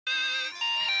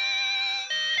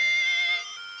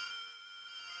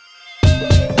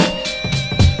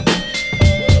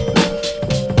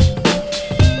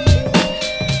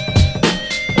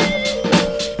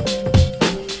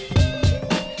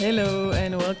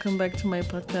welcome back to my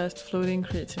podcast, Floating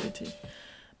Creativity.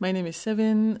 My name is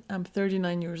Sevin, I'm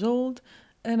 39 years old,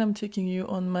 and I'm taking you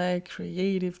on my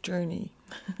creative journey.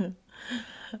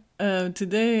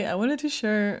 Today, I wanted to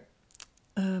share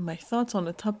my thoughts on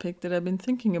a topic that I've been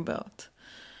thinking about,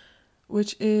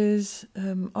 which is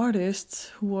artists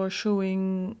who are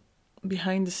showing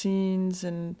behind the scenes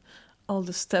and all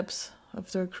the steps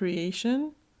of their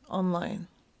creation online.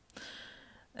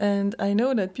 And I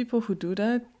know that people who do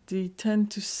that, they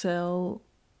tend to sell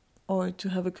or to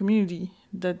have a community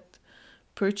that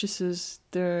purchases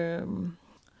their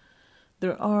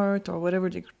art or whatever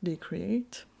they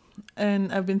create.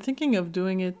 And I've been thinking of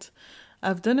doing it.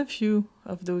 I've done a few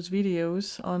of those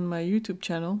videos on my YouTube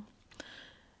channel,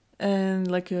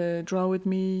 and like a draw with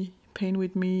me, paint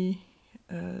with me,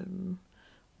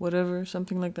 whatever,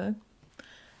 something like that.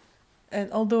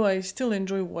 And although I still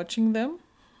enjoy watching them,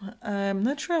 I'm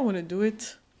not sure I want to do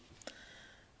it,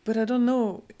 but I don't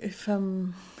know if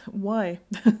why.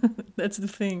 That's the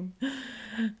thing.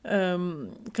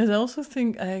 Because I also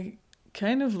think I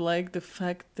kind of like the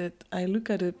fact that I look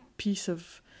at a piece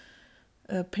of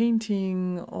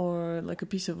painting or like a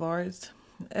piece of art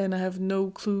and I have no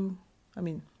clue, I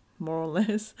mean, more or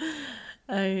less.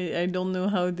 I don't know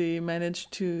how they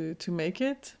managed to make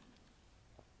it.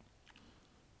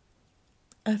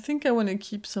 I think I want to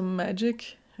keep some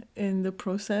magic in the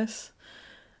process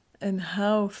and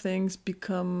how things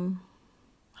become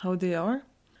how they are.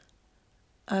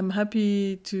 I'm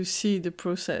happy to see the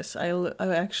process. I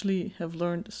actually have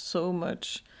learned so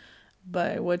much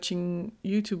by watching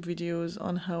YouTube videos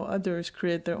on how others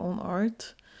create their own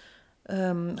art.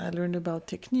 I learned about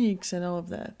techniques and all of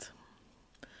that.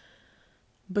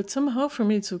 But somehow for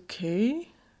me it's okay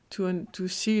to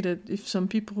see that if some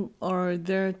people are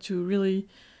there to really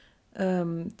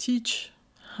teach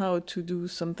how to do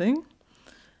something,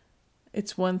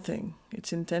 it's one thing.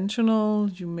 It's intentional.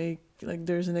 You make, like,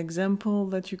 there's an example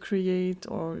that you create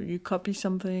or you copy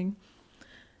something.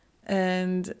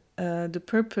 And the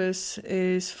purpose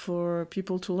is for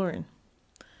people to learn.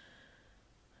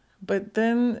 But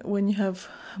then when you have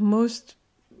most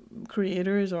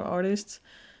creators or artists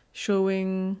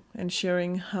showing and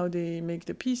sharing how they make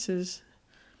the pieces,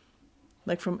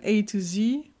 like from A to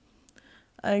Z,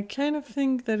 I kind of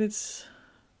think that it's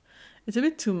a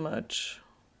bit too much.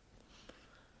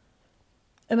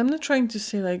 And I'm not trying to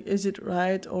say, like, is it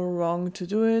right or wrong to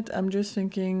do it? I'm just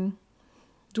thinking,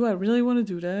 do I really want to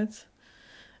do that?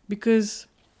 Because,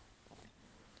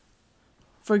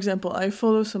 for example, I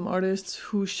follow some artists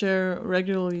who share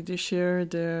regularly, they share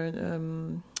their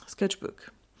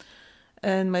sketchbook.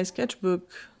 And my sketchbook,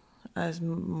 as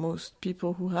most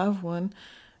people who have one,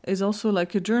 is also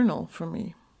like a journal for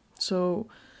me. So,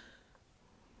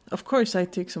 of course, I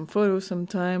take some photos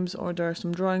sometimes, or there are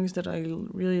some drawings that I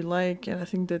really like, and I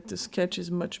think that the sketch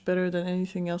is much better than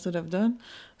anything else that I've done.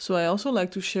 So I also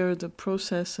like to share the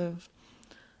process of,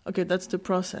 okay, that's the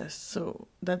process. So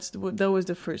that was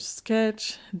the first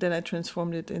sketch, then I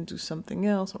transformed it into something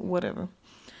else, or whatever.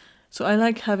 So I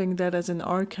like having that as an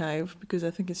archive because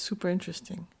I think it's super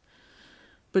interesting.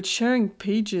 But sharing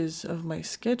pages of my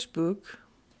sketchbook,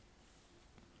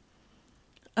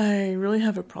 I really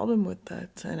have a problem with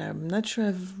that, and I'm not sure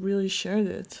I've really shared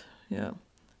it. Yeah.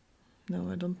 No,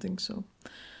 I don't think so.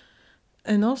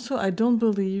 And also, I don't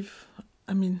believe,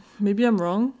 I mean, maybe I'm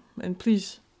wrong, and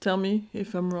please tell me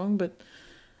if I'm wrong, but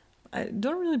I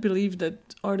don't really believe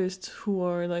that artists who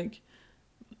are like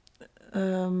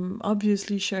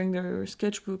obviously sharing their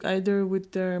sketchbook either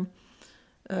with their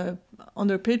on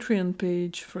their Patreon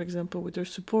page, for example, with their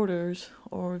supporters,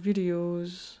 or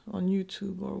videos on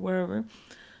YouTube or wherever,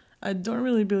 I don't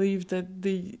really believe that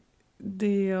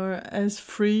they are as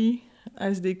free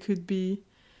as they could be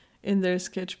in their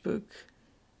sketchbook.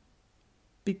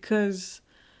 Because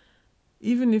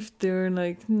even if they're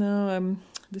like, no,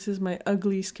 this is my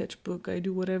ugly sketchbook, I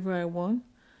do whatever I want,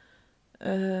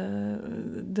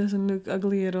 it doesn't look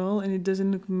ugly at all, and it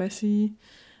doesn't look messy,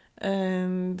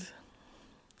 and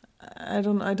I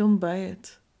don't buy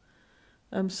it.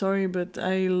 I'm sorry, but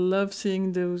I love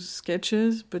seeing those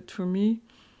sketches, but for me,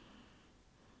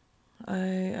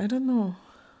 I don't know.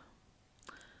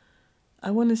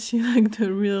 I want to see like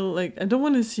the real, like, I don't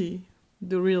want to see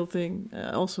the real thing.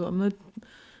 Also,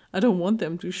 I don't want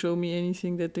them to show me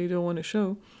anything that they don't want to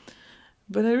show.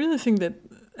 But I really think that,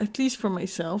 at least for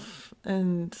myself,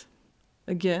 and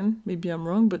again, maybe I'm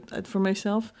wrong, but for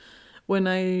myself, when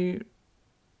I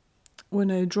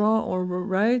draw or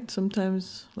write,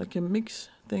 sometimes like I mix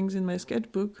things in my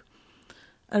sketchbook,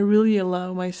 I really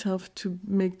allow myself to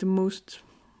make the most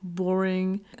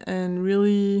boring and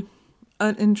really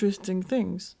uninteresting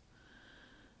things.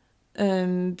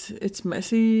 and it's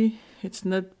messy, it's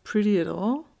not pretty at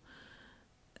all,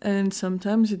 and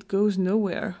sometimes it goes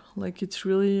nowhere. Like it's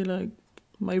really like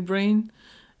my brain,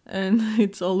 and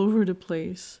it's all over the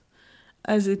place,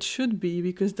 as it should be,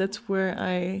 because that's where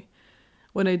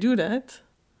when I do that,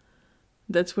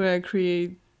 that's where I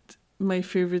create my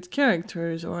favorite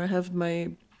characters, or I have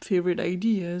my favorite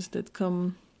ideas that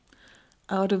come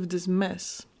out of this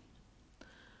mess.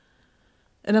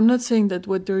 And I'm not saying that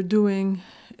what they're doing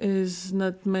is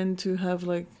not meant to have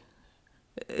like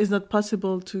is not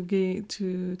possible to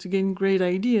gain great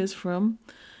ideas from.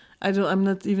 I'm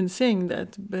not even saying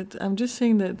that, but I'm just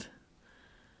saying that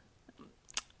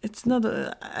it's not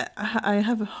I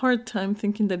have a hard time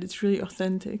thinking that it's really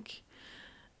authentic.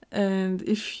 And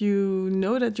if you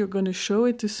know that you're going to show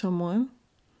it to someone,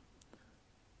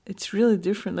 it's really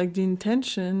different. Like the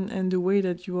intention and the way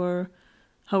that you are,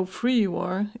 how free you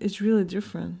are, is really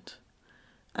different,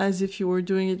 as if you were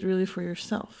doing it really for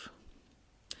yourself.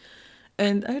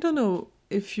 And I don't know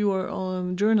if you are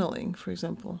journaling, for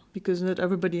example, because not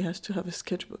everybody has to have a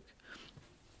sketchbook.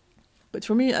 But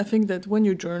for me, I think that when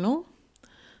I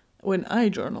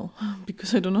journal,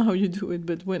 because I don't know how you do it,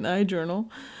 but when I journal,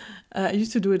 I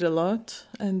used to do it a lot.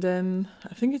 And then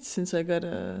I think it's since I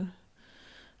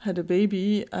had a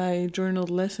baby, I journaled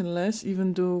less and less,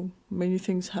 even though many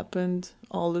things happened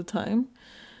all the time.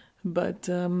 But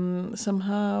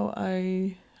somehow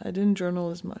I didn't journal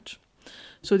as much.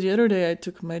 So the other day I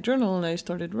took my journal and I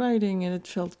started writing, and it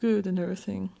felt good and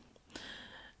everything.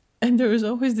 And there was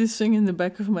always this thing in the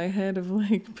back of my head of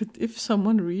like, but if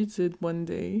someone reads it one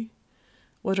day,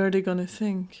 what are they gonna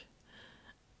think?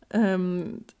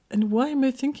 And why am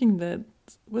I thinking that?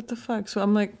 What the fuck? So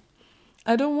I'm like,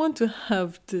 I don't want to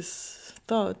have this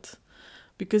thought,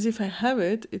 because if I have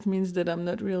it, it means that I'm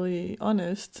not really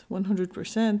honest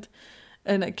 100%,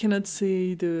 and I cannot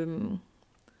say the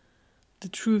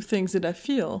true things that I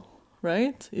feel,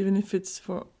 right? Even if it's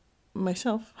for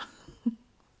myself.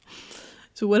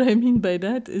 So what I mean by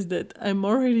that is that I'm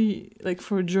already, like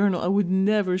for a journal, I would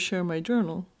never share my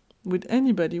journal with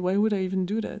anybody. Why would I even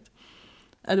do that?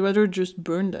 I'd rather just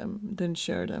burn them than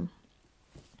share them.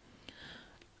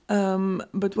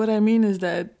 But what I mean is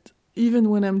that even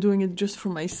when I'm doing it just for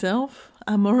myself,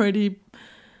 I'm already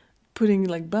putting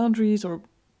like boundaries or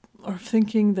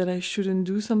thinking that I shouldn't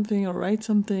do something or write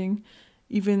something,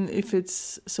 even if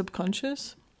it's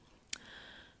subconscious.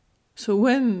 So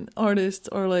when artists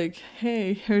are like,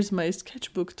 hey, here's my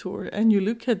sketchbook tour, and you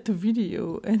look at the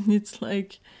video and it's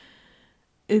like,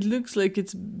 it looks like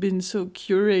it's been so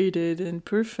curated and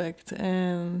perfect,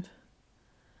 and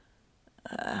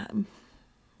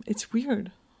it's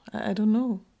weird. I don't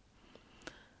know.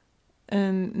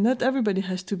 And not everybody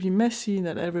has to be messy.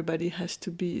 Not everybody has to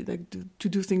be like to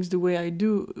do things the way I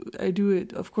do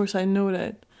it. Of course, I know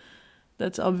that.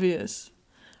 That's obvious.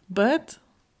 But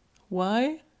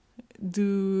why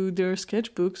do their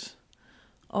sketchbooks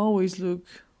always look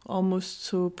almost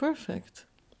so perfect?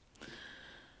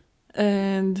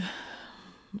 And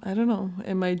I don't know.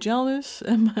 Am I jealous?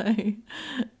 Am I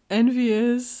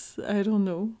envious? I don't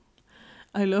know.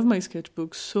 I love my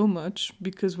sketchbook so much,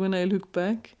 because when I look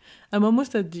back, I'm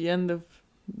almost at the end of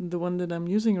the one that I'm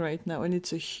using right now, and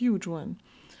it's a huge one.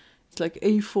 It's like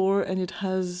A4, and it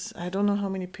has, I don't know how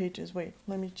many pages. Wait,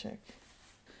 let me check.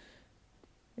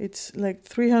 It's like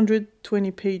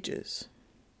 320 pages.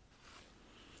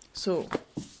 So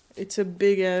it's a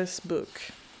big-ass book.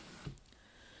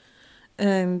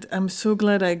 And I'm so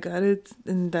glad I got it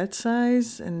in that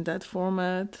size and that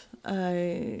format.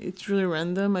 It's really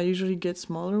random. I usually get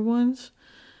smaller ones.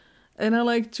 And I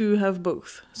like to have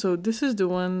both. So this is the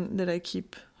one that I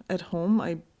keep at home.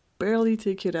 I barely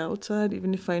take it outside,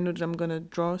 even if I know that I'm going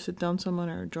to sit down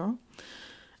somewhere or draw.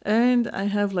 And I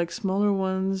have like smaller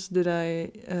ones that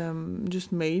I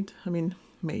just made. I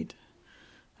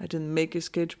didn't make a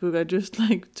sketchbook. I just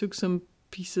like took some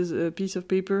piece of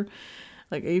paper,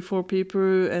 like A4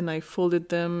 paper, and I folded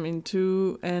them in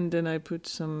two, and then I put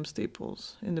some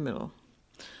staples in the middle.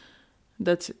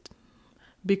 That's it.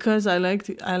 Because I like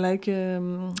to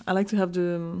have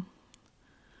the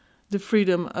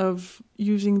freedom of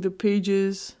using the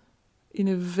pages in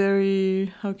a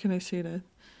very, how can I say that,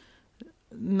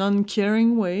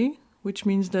 non-caring way, which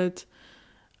means that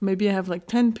maybe I have like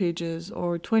 10 pages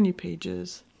or 20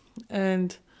 pages,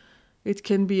 and it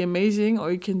can be amazing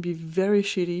or it can be very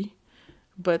shitty,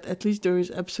 but at least there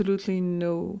is absolutely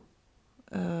no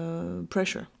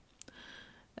pressure.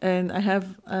 And I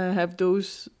have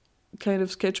those kind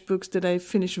of sketchbooks that I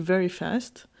finish very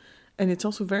fast, and it's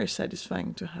also very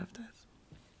satisfying to have that.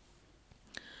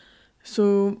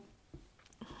 So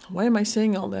why am I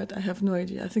saying all that? I have no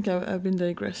idea. I think I've been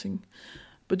digressing.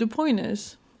 But the point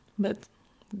is that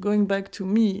going back to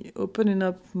me opening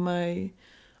up my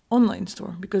online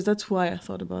store, because that's why I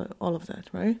thought about all of that,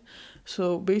 right?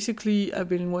 So basically, I've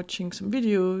been watching some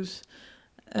videos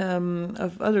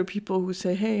of other people who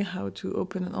say, hey, how to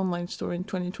open an online store in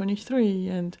 2023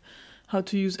 and how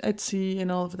to use Etsy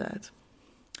and all of that.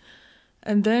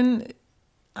 And then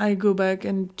I go back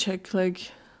and check their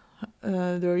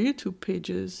YouTube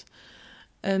pages,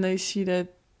 and I see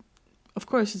that, of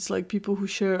course, it's like people who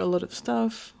share a lot of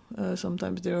stuff.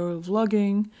 Sometimes they're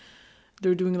vlogging,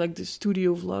 they're doing like the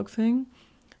studio vlog thing,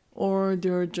 or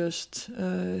they're just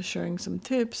sharing some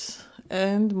tips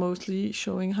and mostly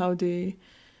showing how they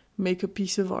make a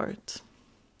piece of art.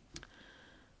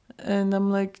 And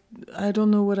I'm like, I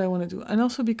don't know what I want to do. And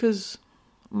also because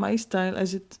my style,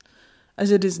 as it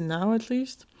is now at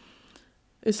least,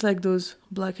 it's like those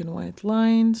black and white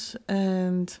lines,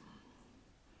 and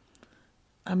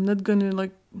I'm not gonna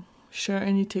like share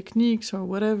any techniques or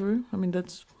whatever. I mean,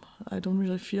 I don't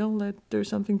really feel that there's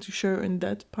something to share in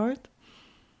that part.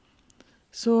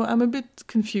 So I'm a bit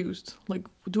confused. Like,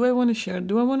 do I want to share?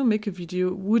 Do I want to make a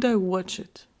video? Would I watch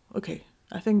it? Okay,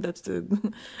 I think that's the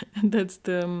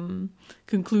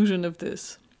conclusion of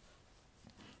this.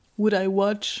 Would I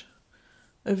watch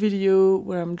a video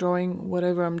where I'm drawing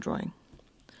whatever I'm drawing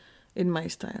in my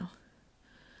style?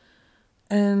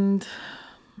 And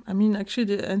I mean, actually,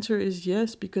 the answer is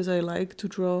yes, because I like to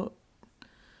draw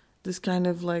this kind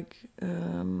of like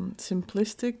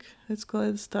simplistic, let's call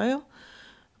it, style.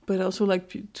 But I also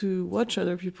like to watch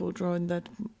other people draw in that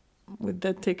with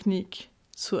that technique.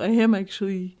 So I am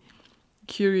actually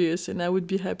curious, and I would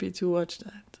be happy to watch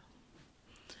that.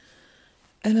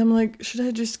 And I'm like, should I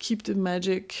just keep the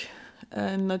magic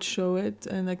and not show it,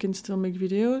 and I can still make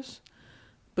videos,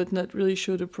 but not really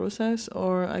show the process?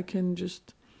 Or I can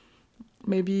just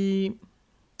maybe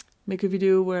make a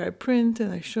video where I print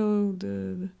and I show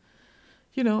I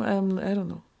don't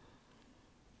know.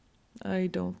 I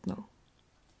don't know.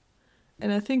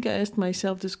 And I think I asked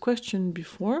myself this question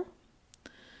before,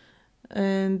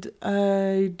 and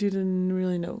I didn't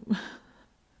really know.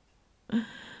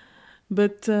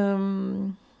 But,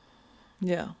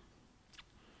 yeah.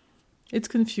 It's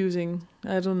confusing.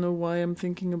 I don't know why I'm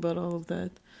thinking about all of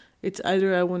that. It's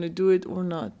either I want to do it or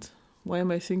not. Why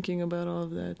am I thinking about all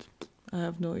of that? I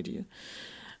have no idea.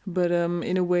 But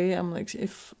in a way, I'm like,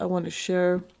 if I want to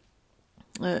share,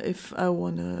 if I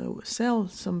want to sell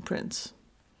some prints,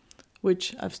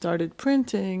 which I've started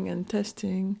printing and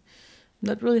testing.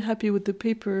 Not really happy with the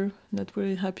paper, not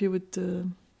really happy with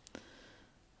the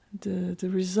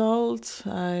results.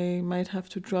 I might have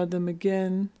to draw them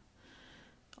again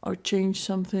or change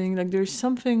something. Like there's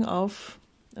something off,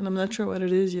 and I'm not sure what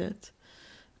it is yet.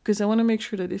 Because I want to make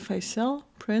sure that if I sell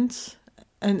prints,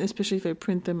 and especially if I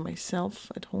print them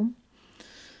myself at home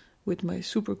with my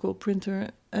super cool printer,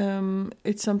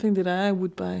 it's something that I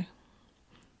would buy.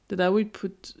 That I would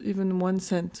put even 1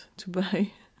 cent to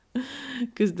buy,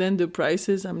 because then the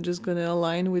prices I'm just gonna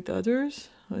align with others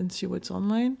and see what's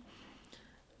online.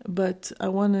 But I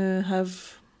want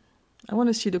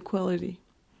to see the quality.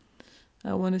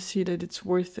 I want to see that it's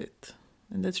worth it,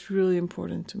 and that's really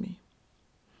important to me.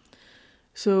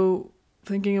 So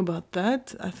thinking about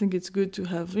that, I think it's good to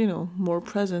have more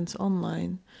presence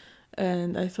online.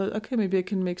 And I thought, okay, maybe I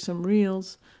can make some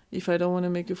reels if I don't want to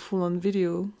make a full-on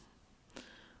video.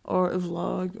 Or a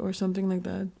vlog or something like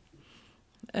that.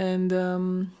 And,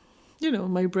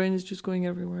 my brain is just going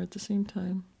everywhere at the same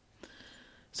time.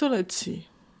 So let's see.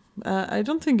 I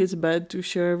don't think it's bad to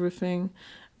share everything,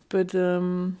 but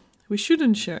we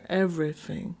shouldn't share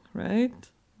everything, right?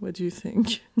 What do you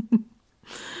think?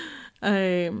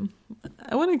 I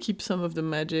want to keep some of the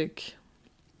magic,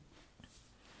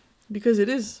 because it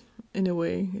is, in a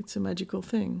way, it's a magical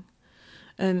thing.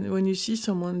 And when you see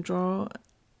someone draw,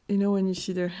 when you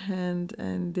see their hand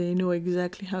and they know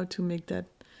exactly how to make that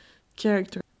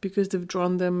character because they've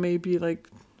drawn them maybe like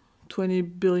 20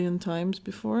 billion times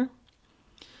before.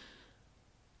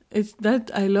 It's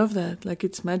that, I love that. Like,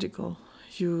 it's magical.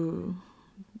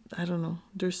 I don't know,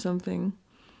 there's something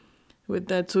with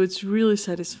that. So it's really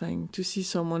satisfying to see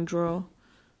someone draw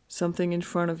something in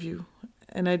front of you.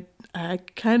 And I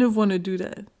kind of want to do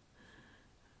that.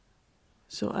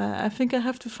 So I think I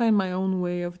have to find my own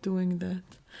way of doing that.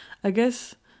 I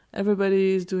guess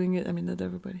everybody is doing it. I mean, not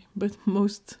everybody, but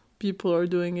most people are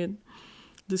doing it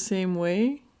the same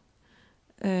way.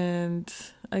 And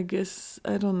I guess,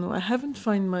 I don't know, I haven't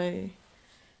found my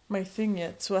thing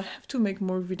yet. So I have to make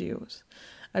more videos.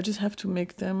 I just have to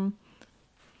make them.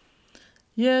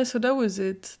 Yeah, so that was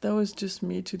it. That was just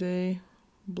me today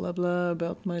blah blah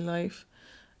about my life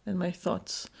and my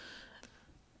thoughts.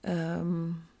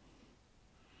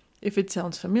 If it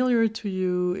sounds familiar to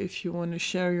you, if you want to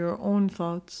share your own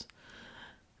thoughts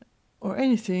or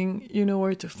anything, you know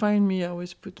where to find me. I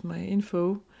always put my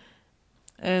info.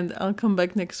 And I'll come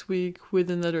back next week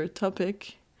with another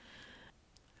topic.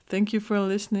 Thank you for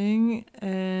listening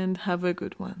and have a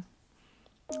good one.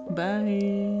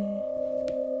 Bye.